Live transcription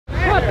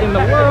in the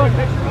world?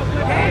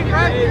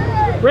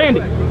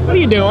 Randy, what are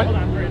you doing?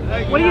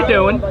 What are you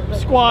doing?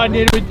 Squad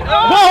did with.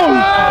 Whoa!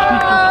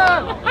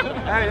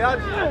 Hey,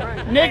 that's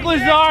Nick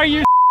Lazar,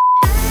 you.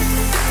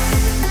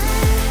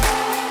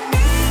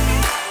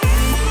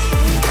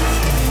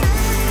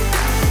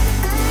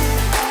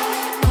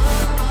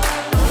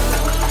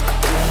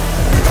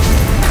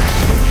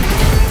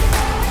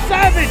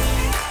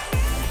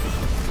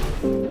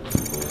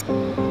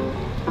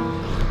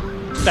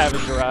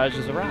 Savage Garage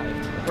has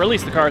arrived. Or at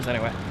least the cars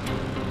anyway.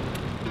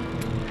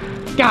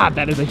 God,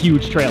 that is a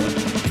huge trailer.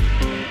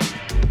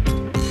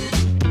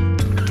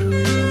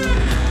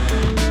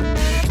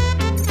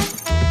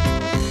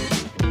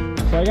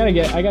 So I gotta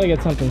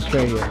get something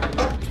straight here.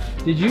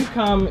 Did you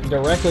come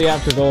directly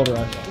after Gold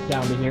Rush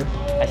down to here?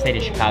 I stayed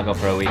in Chicago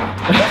for a week.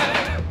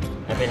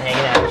 I've been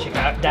hanging out in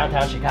Chicago,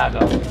 downtown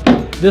Chicago.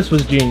 This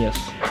was genius.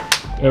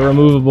 The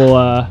removable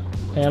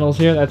panels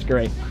here, that's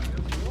great.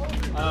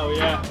 Oh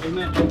yeah, isn't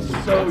it?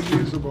 It's so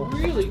usable.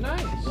 Really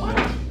nice. What?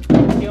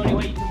 The only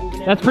way you can move it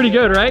in. That's pretty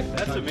good, right?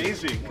 That's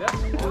amazing. That's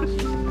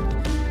awesome.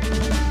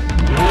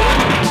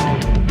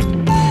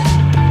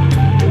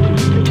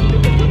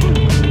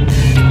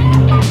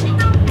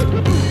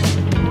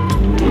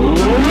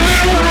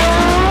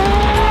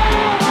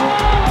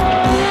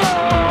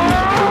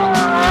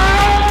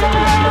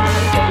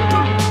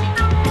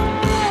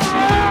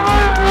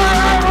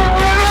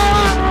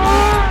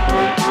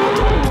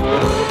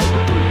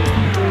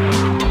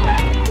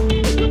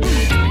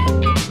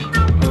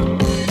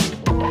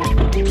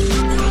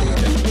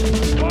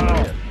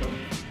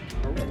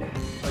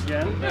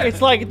 It's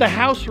like the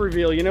house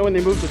reveal, you know, when they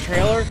moved the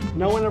trailer,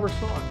 no one ever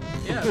saw it.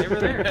 Yeah, they were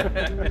there.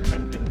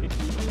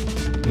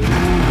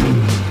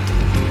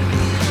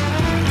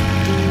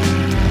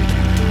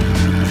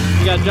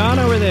 You got John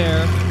over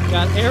there,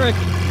 got Eric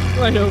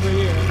right over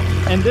here,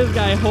 and this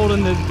guy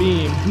holding this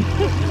beam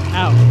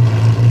out.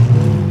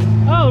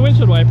 Oh, the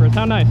windshield wipers,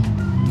 how nice.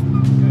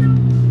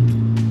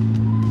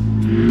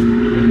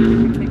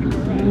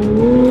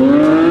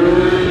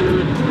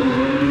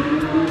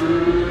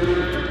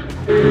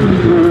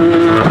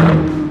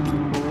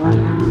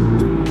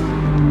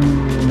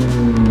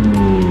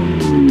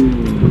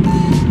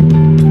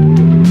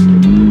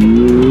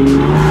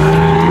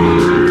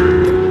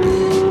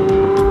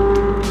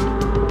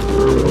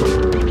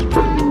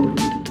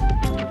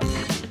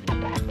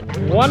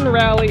 One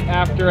rally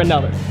after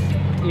another.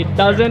 It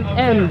doesn't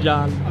end,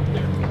 John.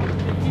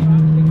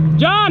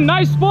 John,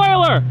 nice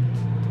spoiler!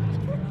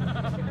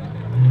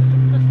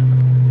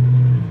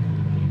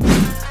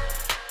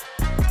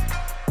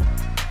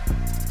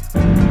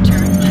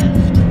 Turn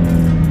left.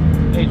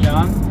 Hey,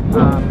 John.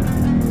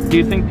 Do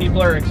you think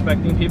people are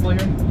expecting people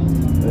here?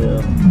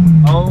 Yeah.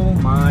 Oh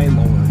my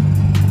lord.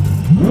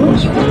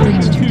 You've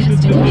reached your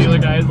The dealer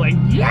destination. guy is like,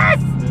 yes!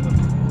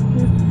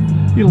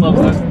 He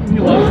loves this. He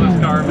loves this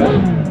car,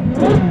 man.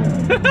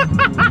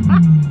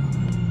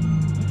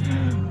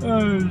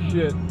 Oh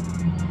shit.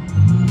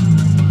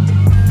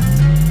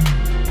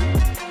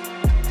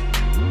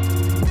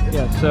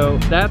 Yeah, so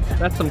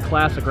that's some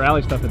classic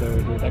rally stuff that they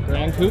would do. That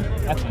Grand Coupe,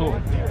 that's cool.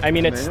 I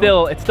mean, it's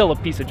still a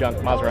piece of junk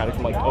Maserati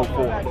from like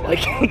 04.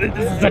 Like,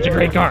 this is such a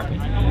great car.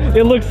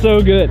 It looks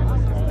so good.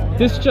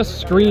 This just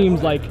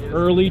screams like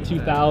early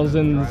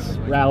 2000s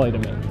rally to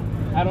me.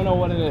 I don't know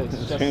what it is.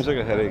 It seems like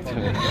a headache to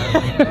me.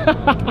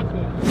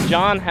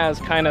 John has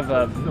kind of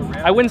a,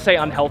 I wouldn't say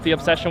unhealthy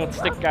obsession with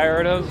stick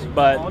Gallardos,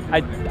 but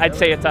I'd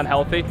say it's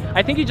unhealthy.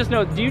 I think you just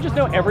know, do you just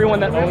know everyone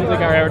that owns a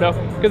Gallardo?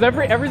 Because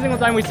every single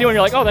time we see one,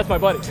 you're like, oh, that's my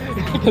buddy.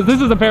 Because this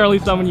is apparently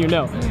someone you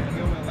know.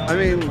 I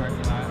mean,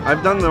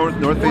 I've done the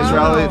North Face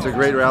Rally. It's a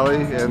great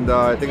rally, and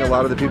I think a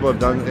lot of the people have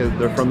done,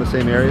 they're from the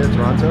same area,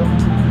 Toronto.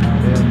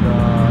 And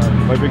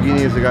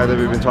Lamborghini is the guy that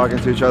we've been talking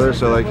to each other,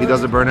 so like he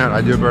does a burnout,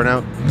 I do a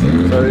burnout.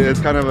 So it's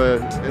kind of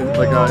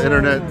like an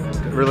internet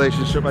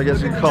relationship, I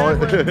guess you'd call it.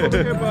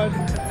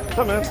 What's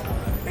up, man?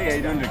 Hey, how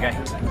you doing today?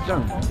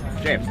 John.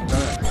 James.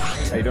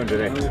 How you doing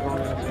today?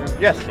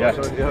 Yes, yeah.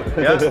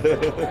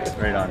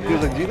 Right on. He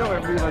was like, do you know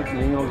every like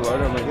name of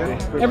Gallardo? I'm like,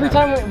 yeah. Every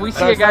time we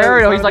see a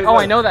Gallardo, he's like, oh,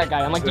 I know that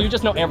guy. I'm like, do you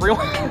just know everyone?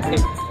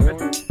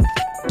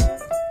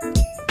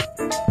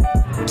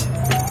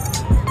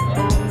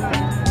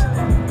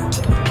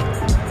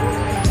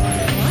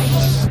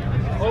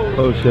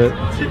 Oh shit.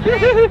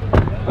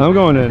 I'm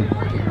going in.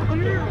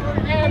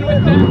 And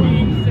with that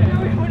being said,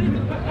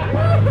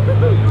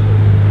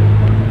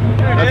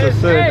 That's a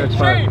sick, that's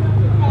fine.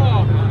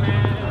 Oh, man.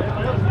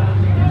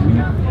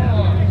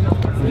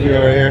 You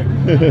over here.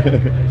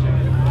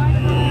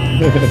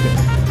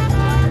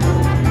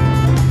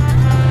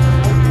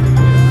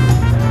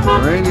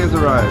 Rainy has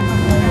arrived.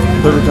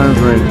 Perfect time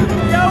for rain.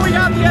 Yo, we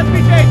got the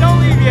SBJ, don't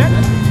leave yet.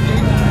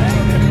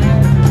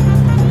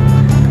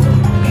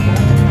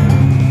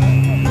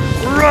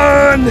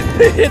 Run!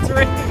 It's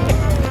raining.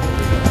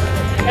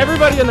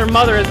 Everybody and their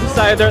mother has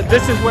decided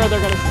this is where they're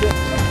going to sit.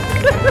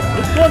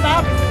 It's going the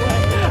opposite way.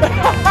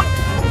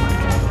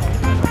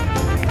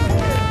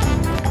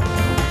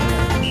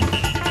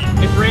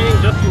 It's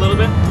raining just a little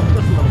bit.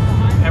 Just a little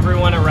bit.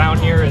 Everyone around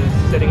here is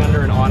sitting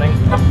under an awning.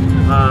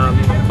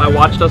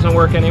 watch doesn't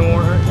work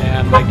anymore,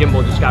 and my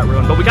gimbal just got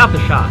ruined. But we got the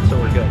shot, so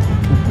we're good.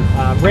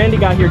 Randy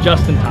got here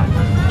just in time.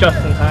 Just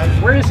in time.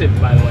 Where is it,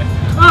 by the way?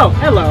 Oh,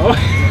 hello.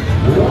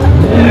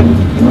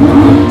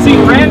 See,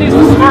 Randy's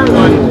the smart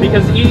one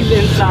because he's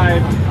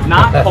inside,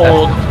 not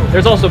cold.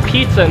 There's also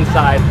pizza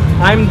inside.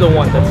 I'm the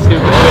one that's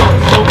stupid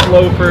with soaked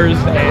loafers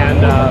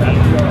and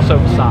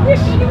soaked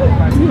socks.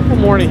 Beautiful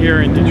morning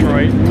here in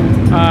Detroit.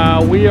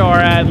 We are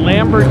at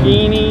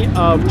Lamborghini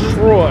of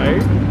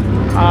Troy,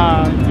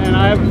 and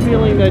I have a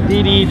feeling that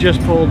DD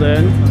just pulled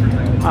in.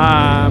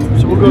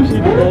 So we'll go see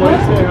the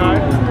boys, say hi.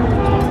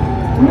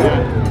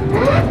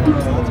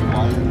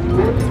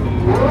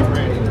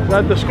 Is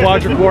that the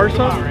Squadra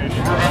Corsa?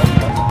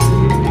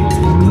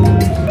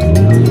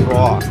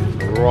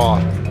 Raw.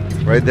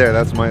 Right there,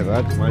 that's my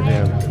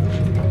jam.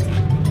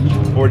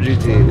 4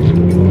 GT.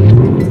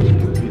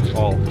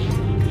 All.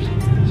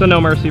 So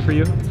no mercy for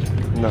you?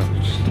 No.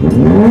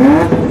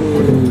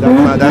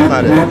 That's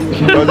not it.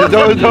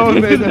 Don't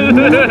make that.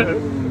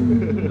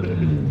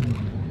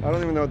 I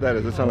don't even know what that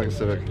is. It sounds like a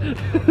Civic.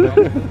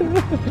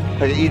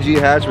 Like an EG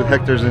hatch with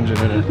Hector's engine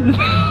in it.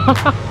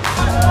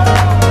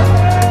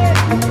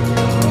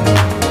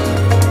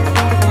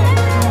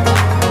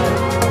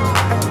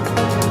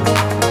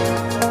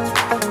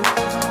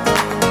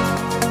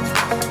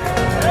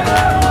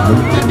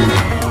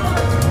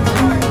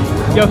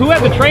 Yo, who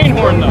had the train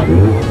horn though?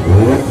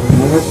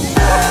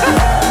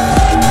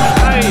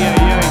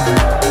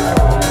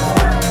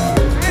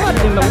 What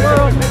in the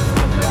world?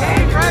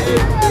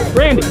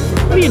 Randy,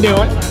 what are you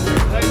doing?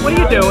 What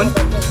are you doing?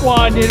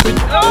 Squad did it.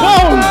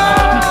 Whoa!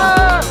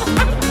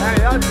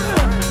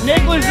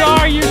 Nick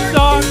Lazar, you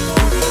suck.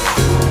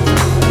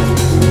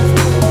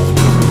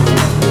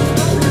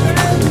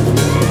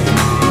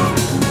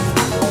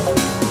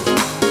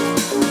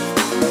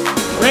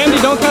 Randy,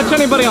 don't catch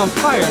anybody on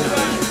fire now.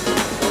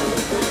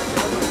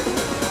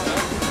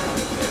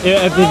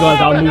 Yeah, if he goes,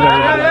 I'll move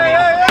everybody.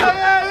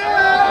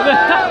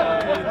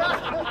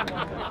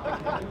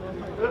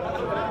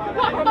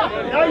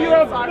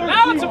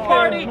 Now it's a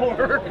party!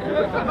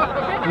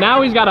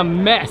 Now he's got a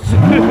mess.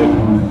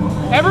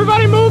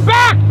 Everybody move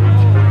back!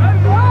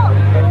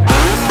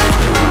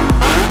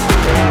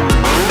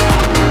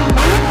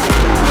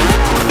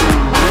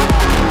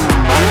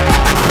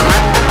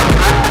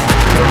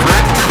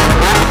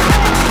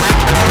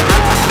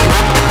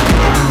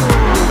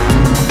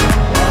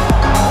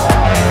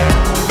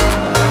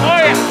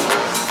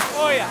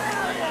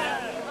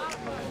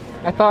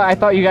 I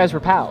thought you guys were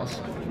pals.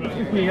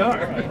 We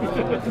are.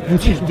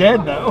 He's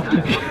dead though.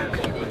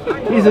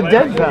 He's a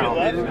dead pal.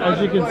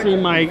 As you can see,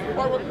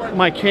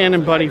 my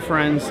Canon buddy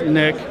friends,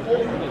 Nick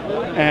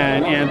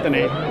and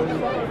Anthony,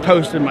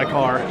 toasted my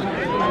car.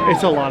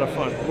 It's a lot of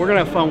fun. We're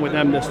gonna have fun with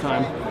them this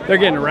time. They're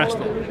getting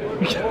arrested.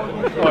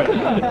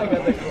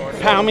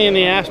 Pound me in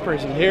the ass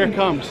prison. Here it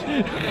comes.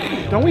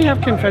 Don't we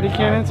have confetti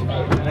cannons?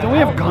 Don't we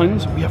have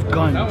guns? We have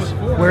guns.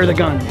 Where are the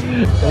guns?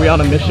 Are we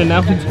on a mission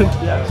now?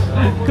 Yes.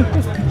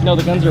 No,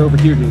 the guns are over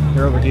here, dude.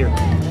 They're over here.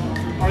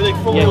 Are they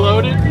fully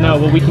loaded? No,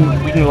 but we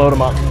can load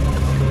them up.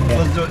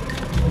 Let's do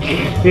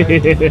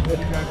it.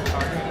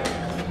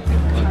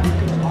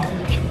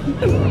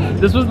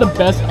 This was the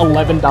best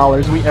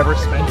 $11 we ever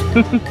spent.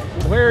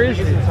 Where is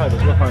it?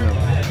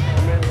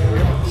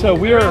 So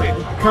we are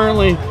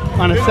currently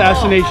on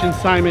assassination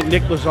assignment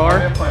Nick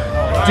Lazar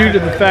due to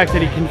the fact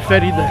that he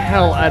confettied the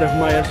hell out of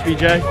my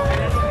SVJ.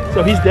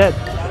 So he's dead.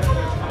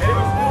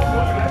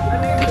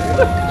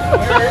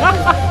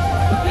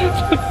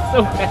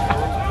 So bad.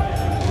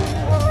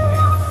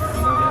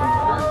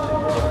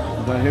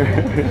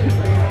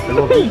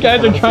 You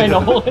guys are trying to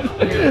hold it.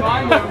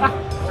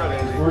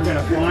 We're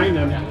gonna find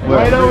him Where?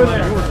 right over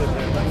there.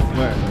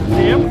 Where?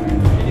 See him?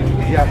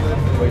 Yeah.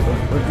 Wait,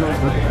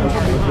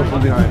 let's go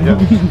from behind. Yeah.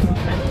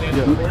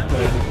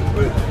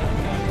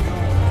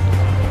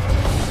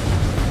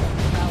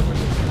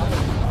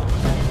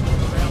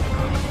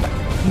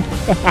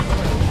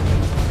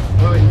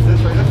 Wait,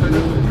 this way.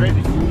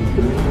 Crazy.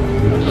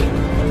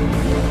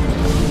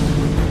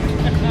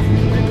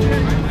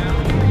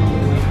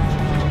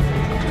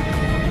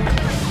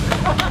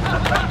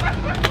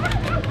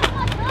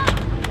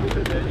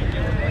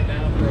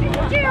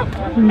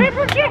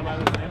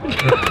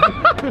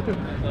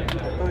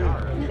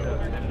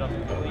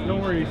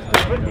 Don't worry,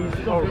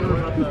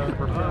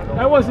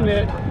 that wasn't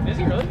it. Is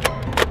he really?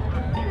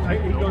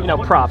 You know,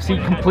 props. He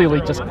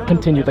completely just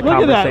continued the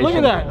conversation. Look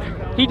at that.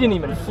 He didn't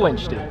even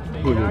flinch, dude.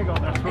 Who did? That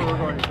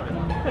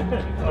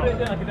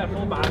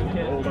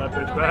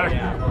bitch back.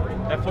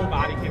 That full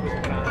body kit was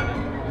put on.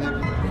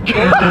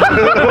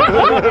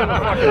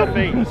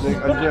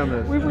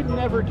 We would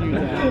never do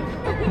that.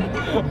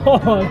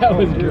 Oh, that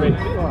was great.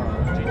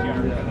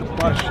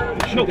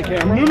 Shoot the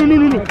camera.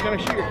 No. Can I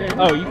shoot your camera?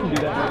 Oh, you can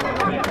do that.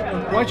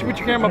 Why don't you put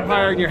your camera up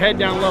higher and your head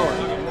down lower?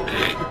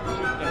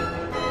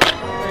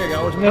 There you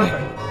go. It's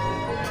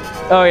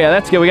perfect. Oh yeah,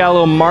 that's good. We got a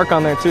little mark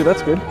on there too.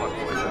 That's good.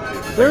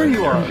 There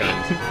you are.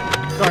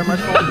 Sorry, my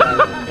phone.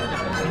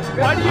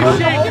 Why do you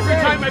shake every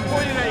time I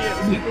point it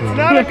at you? It's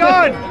not a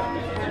gun.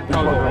 I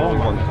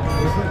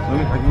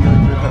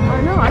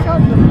know, I got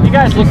them. You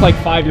guys look like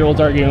 5-year-olds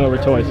arguing over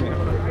toys.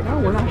 No,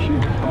 we're not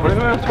shooting. Put him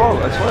at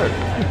 12, I swear.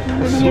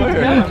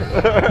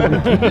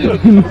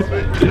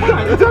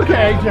 It's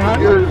okay, John.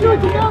 We're gonna do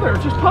it together.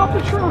 Just pop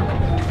the trunk.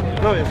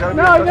 No, it's gotta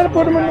be No, you gotta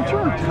put them in the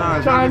trunk.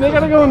 John, they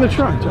gotta go in the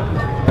trunk, John.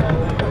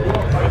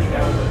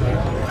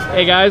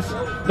 Hey guys,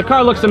 the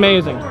car looks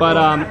amazing, but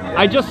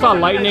I just saw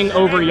lightning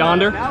over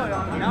yonder.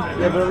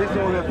 Yeah, but at least you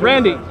won't have to.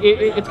 Randy,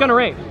 it's gonna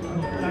rain.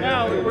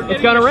 No,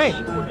 It's gonna rain.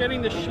 We're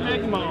getting the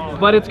schmegma off.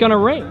 But it's gonna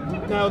rain.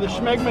 No, the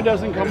schmegma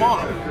doesn't come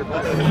off.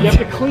 You have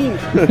to clean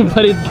it.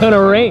 But it's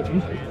gonna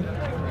rain.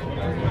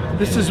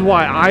 This is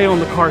why I own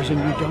the cars and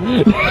you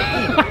don't.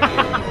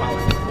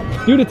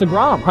 Dude, it's a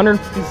Grom,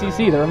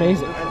 150cc. They're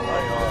amazing.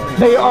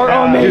 They are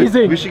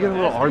amazing. We should get a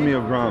little army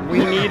of Grom.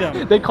 We need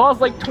them. They cost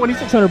like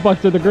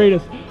 $2,600. They're the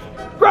greatest.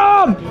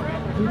 Grom!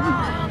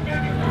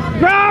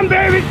 Grom,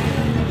 baby!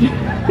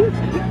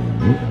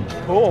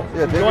 Cool.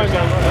 Yeah, Go ahead,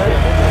 guys.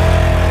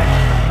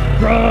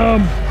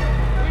 Grom!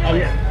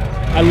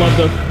 I love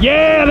those.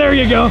 Yeah, there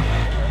you go.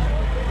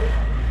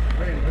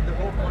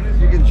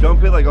 You can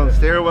jump it like on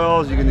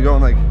stairwells. You can go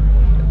on like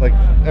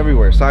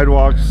everywhere,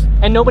 sidewalks.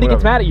 And nobody whatever.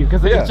 gets mad at you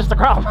because Yeah. it's just a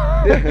Grom.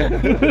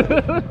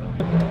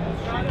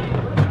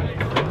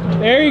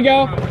 There you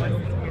go.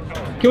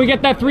 Can we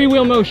get that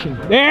 3-wheel motion?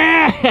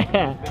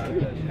 Yeah!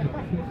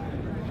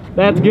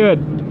 That's good.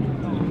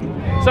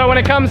 So when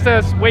it comes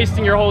to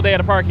wasting your whole day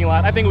at a parking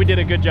lot, I think we did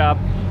a good job.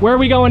 Where are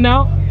we going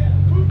now?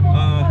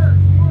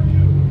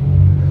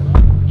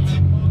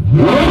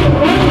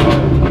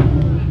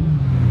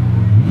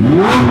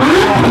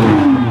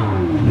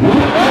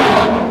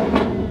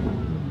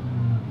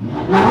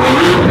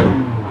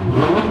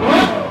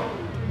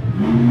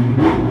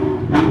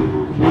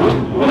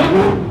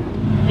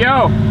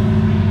 Yo,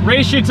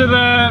 race you to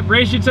the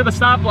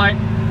stoplight.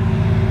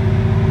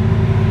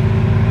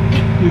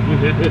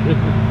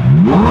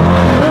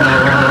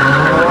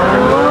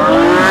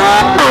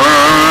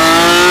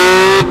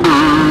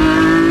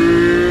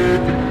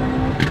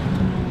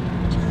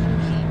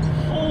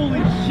 Holy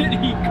shit,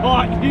 he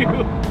caught you.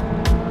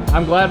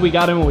 I'm glad we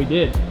got him when we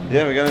did.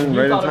 Yeah, we got him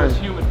right in You thought it was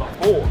time. human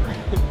before.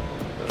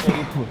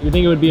 You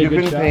think it would be a You good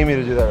couldn't shot? pay me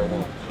to do that right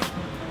now.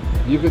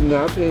 You could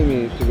not pay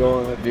me to go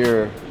on that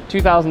beer.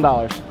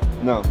 $2,000.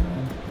 No.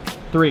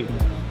 3.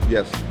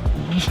 Yes.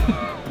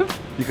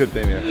 You could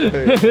pay me.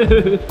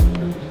 Actually.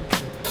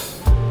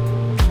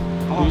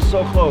 Oh,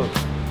 so close.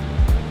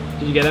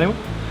 Did you get anyone?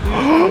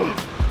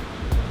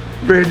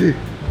 Brandy.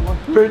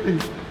 Brandy.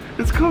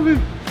 It's coming.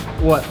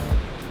 What?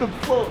 The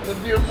float. The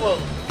beer float.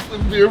 The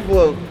beer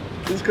float.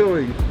 It's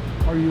coming.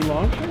 Are you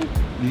launching?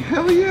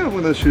 Hell yeah, I'm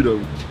gonna shoot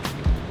him.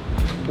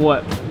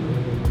 What?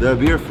 The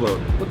beer float.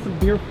 What's a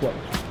beer float?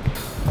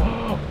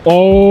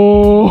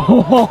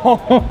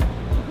 Oh!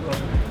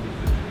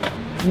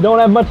 You don't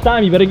have much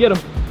time, you better get him.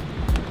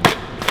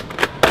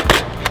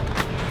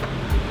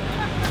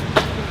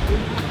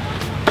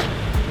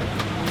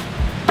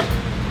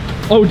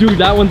 Oh dude,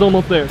 that one's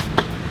almost there.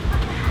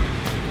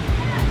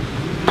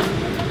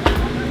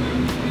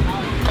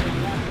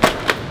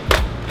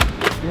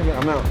 Yeah,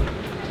 I'm out.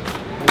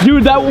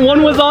 Dude, that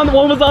one was on the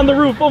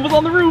roof. One was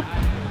on the roof.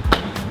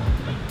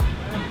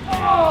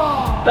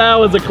 That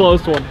was a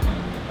close one.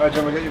 All right,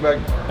 Jim, I'll get you back.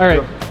 All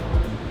right.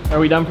 Go. Are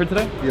we done for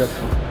today? Yes.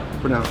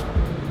 For now.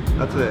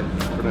 That's it.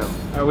 For now.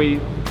 Are we?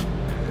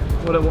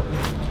 What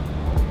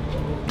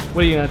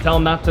are you gonna tell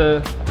them not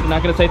to? You're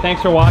not gonna say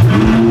thanks for watching?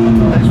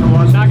 Thanks for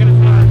watching. Not gonna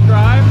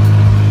subscribe?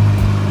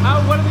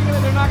 How? What are they gonna?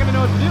 They're not gonna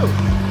know what to do.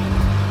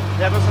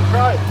 Never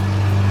subscribe.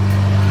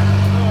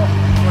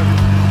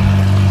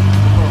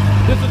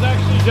 This is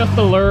actually just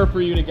a lure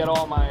for you to get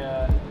all my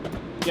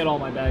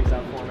bags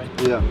out for me.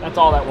 Yeah. That's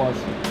all that was.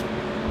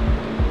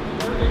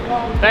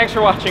 Thanks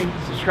for watching.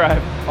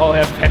 Subscribe. All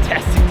have a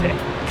fantastic day.